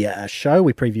the show.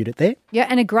 We previewed it there. Yeah,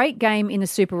 and a great game in the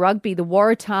Super Rugby. The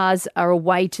Waratahs are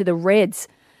away to the Reds.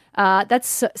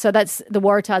 That's the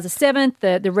Waratahs are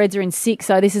 7th. The Reds are in 6th.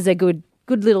 So this is a good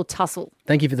good little tussle.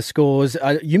 Thank you for the scores.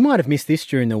 You might have missed this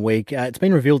during the week. It's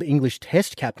been revealed English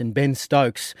Test captain Ben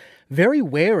Stokes very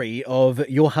wary of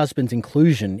your husband's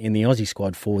inclusion in the Aussie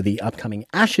squad for the upcoming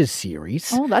Ashes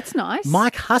series. Oh, that's nice.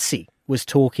 Mike Hussey was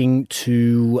talking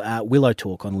to Willow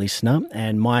Talk on Listener,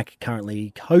 and Mike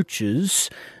currently coaches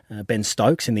Ben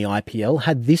Stokes in the IPL,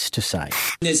 had this to say.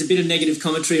 There's a bit of negative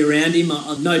commentary around him.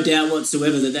 I've no doubt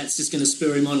whatsoever that that's just going to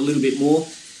spur him on a little bit more.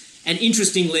 And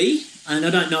interestingly, and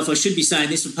I don't know if I should be saying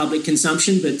this for public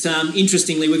consumption, but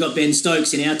interestingly, we got Ben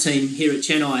Stokes in our team here at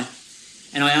Chennai.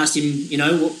 And I asked him, you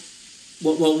know,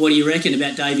 what do you reckon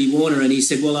about Davey Warner? And he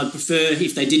said, well, I'd prefer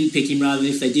if they didn't pick him rather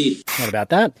than if they did. What about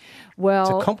that?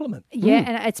 Well, it's a compliment. Yeah,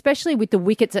 and especially with the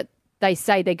wickets that they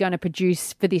say they're going to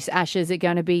produce for this Ashes, they're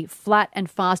going to be flat and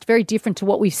fast, very different to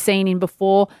what we've seen in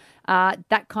before.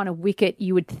 That kind of wicket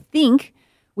you would think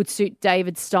would suit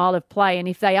David's style of play. And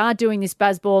if they are doing this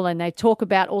Bazball and they talk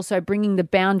about also bringing the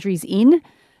boundaries in,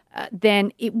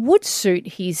 then it would suit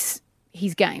his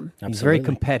game. Absolutely. He's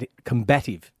very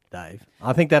combative, Dave.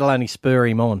 I think that'll only spur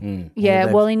him on. Yeah,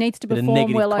 well, he needs to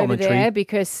perform well over there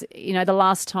because, you know, the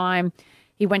last time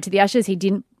he went to the Ashes, he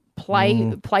didn't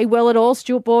play well at all.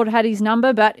 Stuart Broad had his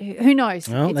number, but who knows?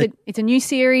 Well, it's a new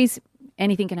series.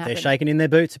 Anything can happen. They're shaking in their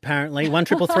boots, apparently.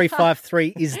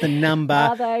 133353 is the number.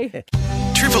 Are they?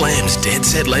 Triple M's Dead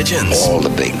Set Legends. All the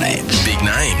big names. Big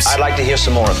names. I'd like to hear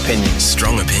some more opinions.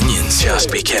 Strong opinions.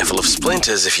 Just be careful of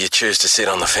splinters if you choose to sit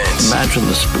on the fence. Imagine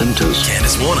the splinters.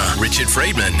 Candace Warner, Richard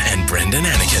Friedman and Brendan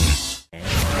Anakin.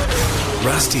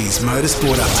 Rusty's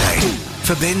Motorsport Update.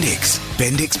 For Bendix.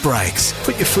 Bendix Brakes.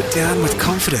 Put your foot down with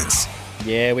confidence.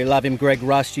 Yeah, we love him, Greg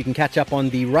Rust. You can catch up on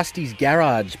the Rusty's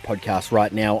Garage podcast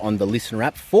right now on the Listener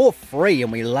app for free,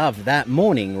 and we love that.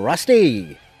 Morning,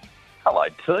 Rusty. Hello,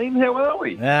 team. How are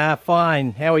we?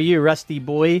 Fine. How are you, Rusty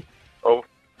boy? Oh,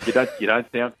 you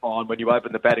don't sound fine when you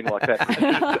open the batting like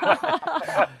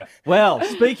that. Well,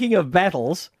 speaking of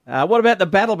battles, what about the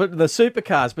battle between the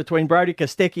supercars between Brodie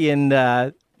Kostecki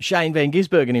and Shane Van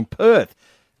Gisbergen in Perth?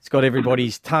 It's got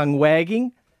everybody's tongue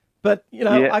wagging. But, you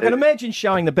know, I can imagine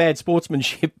showing the bad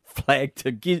sportsmanship flag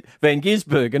to Van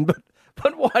Gisbergen,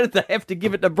 but why did they have to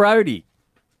give it to Brodie?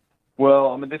 Well,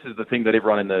 I mean, this is the thing that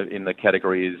everyone in the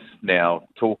category is now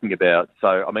talking about.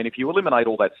 So, I mean, if you eliminate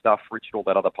all that stuff, Richard, all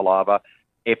that other palaver,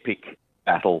 epic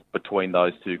battle between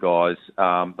those two guys.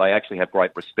 They actually have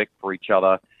great respect for each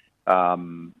other,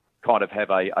 kind of have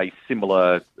a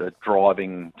similar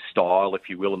driving style, if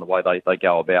you will, in the way they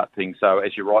go about things. So,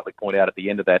 as you rightly point out at the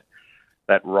end of that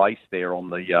race there on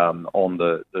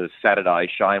the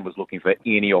Saturday, Shane was looking for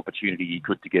any opportunity he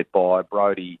could to get by.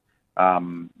 Brodie,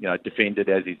 defended,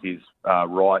 as is his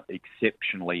right,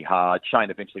 exceptionally hard.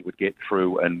 Shane eventually would get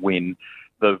through and win.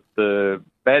 The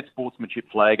bad sportsmanship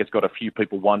flag has got a few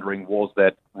people wondering, was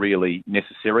that really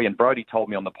necessary? And Brodie told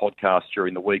me on the podcast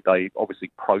during the week they obviously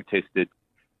protested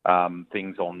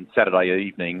things on Saturday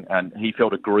evening, and he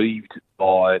felt aggrieved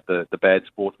by the bad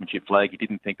sportsmanship flag. He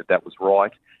didn't think that was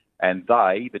right. And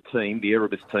the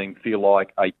Erebus team, feel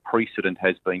like a precedent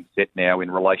has been set now in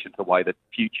relation to the way that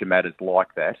future matters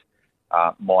like that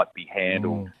might be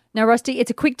handled. Now, Rusty, it's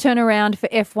a quick turnaround for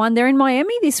F1. They're in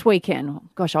Miami this weekend.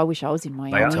 Gosh, I wish I was in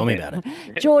Miami. Tell me about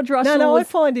it. George Russell. No, was... I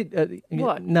find it.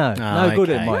 What? No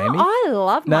good at Miami. No, I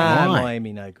love Miami. No,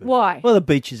 Miami, no good. Why? Well, the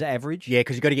beach is average. Yeah,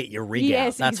 because you've got to get your rig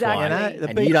Yes, out. That's exactly. why. You know,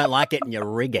 and you don't like getting your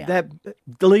rig out.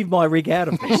 Leave my rig out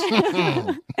of this.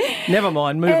 Never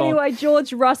mind, move on. Anyway,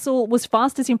 George Russell was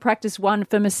fastest in practice one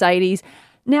for Mercedes.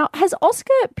 Now, has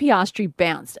Oscar Piastri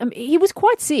bounced? He was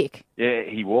quite sick. Yeah,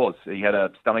 he was. He had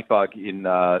a stomach bug in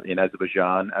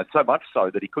Azerbaijan, so much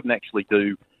so that he couldn't actually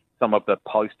do some of the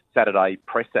post-Saturday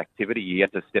press activity. He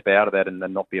had to step out of that and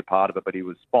then not be a part of it, but he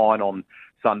was fine on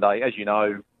Sunday. As you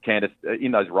know, Candace,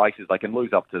 in those races, they can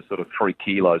lose up to sort of 3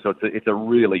 kilos, so it's a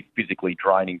really physically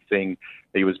draining thing.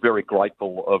 He was very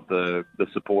grateful of the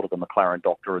support of the McLaren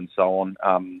doctor and so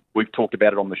on. We've talked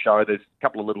about it on the show. There's a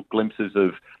couple of little glimpses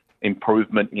of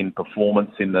improvement in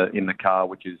performance in the car,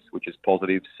 which is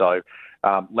positive. So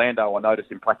Lando, I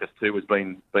noticed in practice 2 has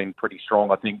been pretty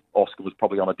strong. I think Oscar was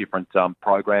probably on a different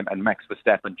program, and Max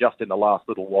Verstappen just in the last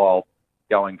little while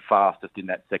going fastest in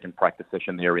that second practice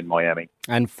session there in Miami.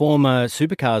 And former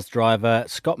Supercars driver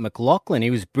Scott McLaughlin, he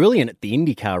was brilliant at the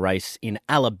IndyCar race in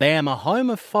Alabama, home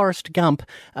of Forrest Gump.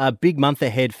 Big month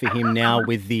ahead for him now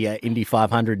with the Indy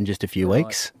 500 in just a few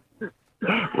weeks.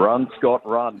 Run, Scott,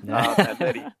 run. And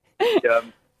then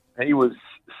he was,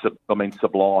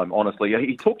 sublime, honestly.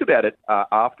 He talked about it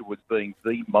afterwards being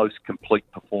the most complete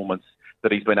performance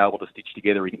that he's been able to stitch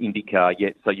together in IndyCar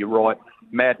yet. So you're right,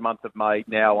 mad month of May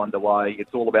now underway.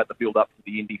 It's all about the build-up to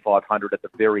the Indy 500 at the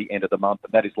very end of the month,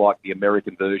 and that is like the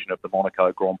American version of the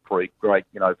Monaco Grand Prix. Great,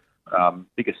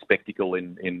 biggest spectacle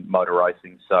in motor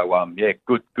racing. So,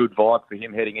 good vibe for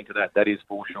him heading into that. That is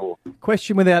for sure.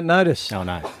 Question without notice. Oh,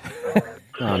 no.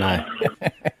 Oh, no.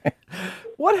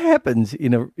 What happens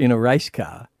in a race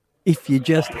car if you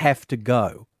just have to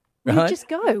go? You'd Right? just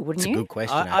go, wouldn't It's a you? good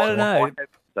question. I don't know.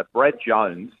 So Brad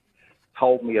Jones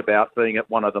told me about being at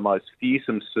one of the most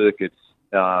fearsome circuits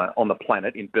on the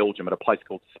planet in Belgium at a place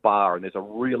called Spa, and there's a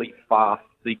really fast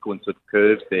sequence of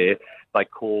curves there they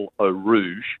call Eau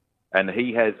Rouge, and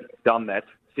he has done that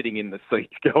sitting in the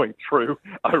seat going through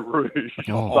Eau Rouge.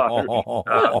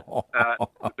 So,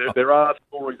 there are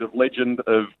stories of legend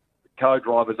of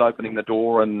co-drivers opening the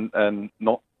door and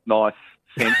not nice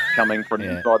scent coming from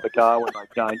inside the car when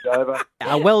they change over.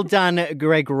 Well done,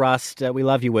 Greg Rust. We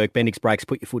love your work. Bendix Brakes,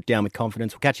 put your foot down with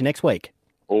confidence. We'll catch you next week.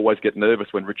 Always get nervous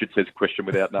when Richard says question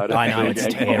without notice. I know, it's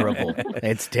terrible.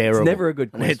 It's terrible. It's never a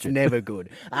good question. It's never good.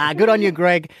 Good on you,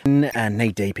 Greg.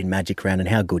 Knee deep in Magic Round, and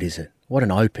how good is it? What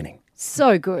an opening.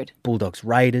 So good. Bulldogs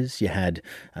Raiders, you had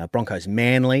Broncos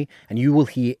Manly, and you will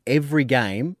hear every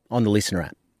game on the Listener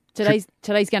app.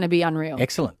 Today's going to be unreal.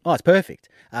 Excellent. Oh, it's perfect.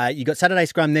 You got Saturday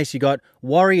Scrum next, you got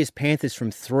Warriors Panthers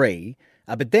from 3,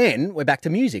 but then we're back to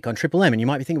music on Triple M, and you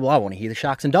might be thinking, well, I want to hear the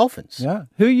Sharks and Dolphins. Yeah.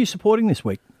 Who are you supporting this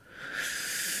week?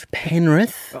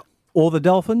 Penrith. Or the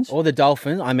Dolphins? Or the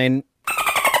Dolphins. I mean,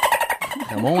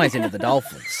 I'm always into the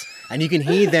Dolphins. And you can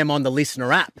hear them on the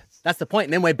Listener app. That's the point.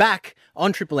 And then we're back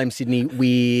on Triple M Sydney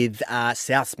with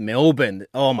South Melbourne.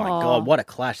 Oh, my God, what a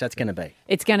clash that's going to be.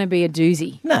 It's going to be a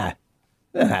doozy. No.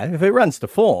 If it runs to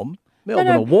form, Melbourne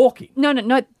are walking.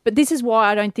 No. But this is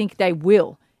why I don't think they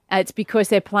will. It's because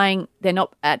they're playing. They're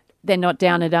not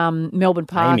down at Melbourne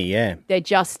Park. Amy, yeah. They're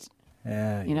just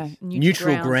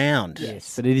Neutral ground.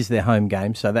 Yes, but it is their home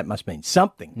game, so that must mean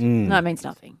something. No, it means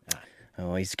nothing.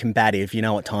 Oh, he's combative. You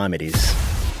know what time it is.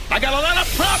 I got a lot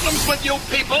of problems with you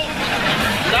people.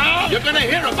 Now you're going to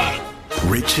hear about it.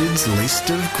 Richard's list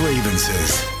of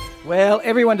grievances. Well,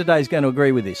 everyone today is going to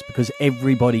agree with this because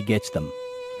everybody gets them.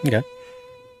 Okay.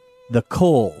 The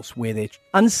calls where they're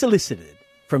unsolicited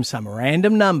from some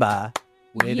random number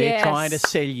where they're Yes. trying to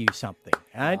sell you something.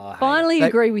 Right? Finally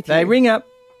agree with you. They ring up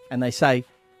and they say,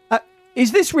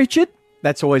 is this Richard?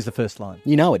 That's always the first line.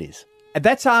 You know it is. And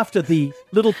that's after the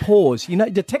little pause. You know,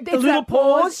 detect the It's little that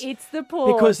pause. pause. It's the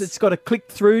pause. Because it's got to click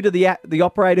through to the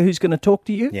operator who's going to talk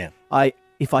to you. Yeah.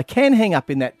 If I can hang up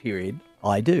in that period,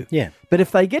 I do. Yeah. But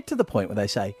if they get to the point where they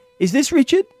say, is this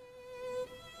Richard?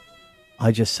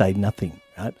 I just say nothing,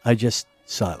 right? I just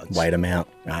silence. Wait them out.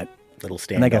 Right. Little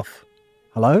And they go, standoff.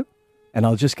 hello? And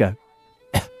I'll just go,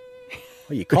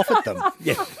 Oh, you cough at them.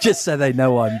 yeah, just so they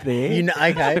know I'm there. You know,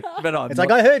 okay. But I'm It's not,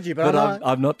 like, I heard you, but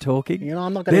I'm not talking. You know,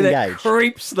 I'm not going to Then it engage.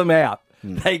 creeps them out.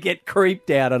 They get creeped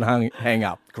out and hang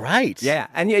up. Great. Yeah,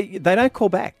 and they don't call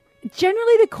back.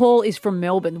 Generally, the call is from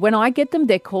Melbourne. When I get them,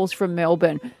 they're calls from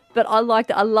Melbourne. But I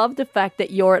love the fact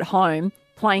that you're at home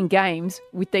playing games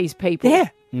with these people. Yeah,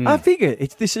 I figure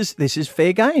this is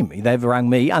fair game. They've rung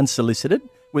me unsolicited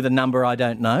with a number I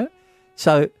don't know,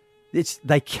 so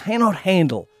they cannot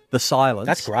handle the silence.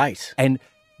 That's great. And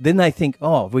then they think,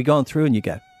 oh, have we gone through? And you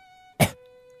go,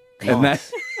 and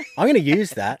Nice. I'm going to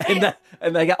use that.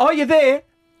 and they go, oh, you're there.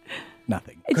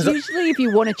 Nothing. It's usually if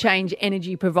you want to change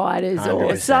energy providers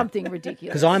or 100%. something ridiculous.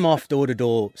 Because I'm off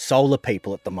door-to-door solar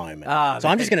people at the moment. So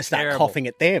I'm just going to start terrible. coughing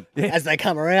at them as they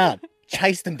come around.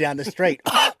 Chase them down the street.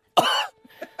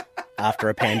 After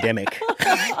a pandemic.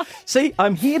 See,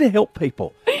 I'm here to help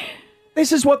people.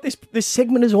 This is what this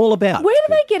segment is all about. Where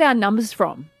do they get our numbers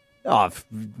from?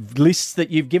 Lists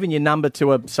that you've given your number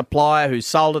to a supplier who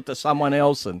sold it to someone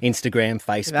else, and Instagram,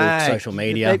 Facebook, social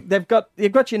media. They've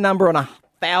got your number on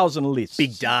 1,000 lists.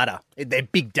 Big data. They're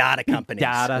big data companies.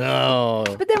 data. Oh.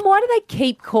 But then why do they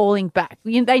keep calling back?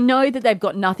 They know that they've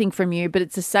got nothing from you, but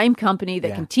it's the same company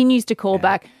that continues to call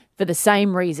back for the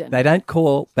same reason. They don't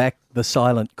call back the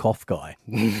silent cough guy.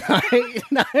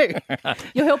 No.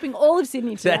 You're helping all of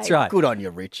Sydney today. That's right. Good on you,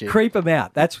 Richard. Creep them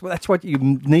out. That's what you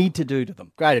need to do to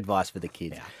them. Great advice for the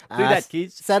kids. Do that,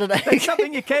 kids. Saturday. That's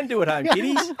something you can do at home,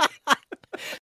 kiddies.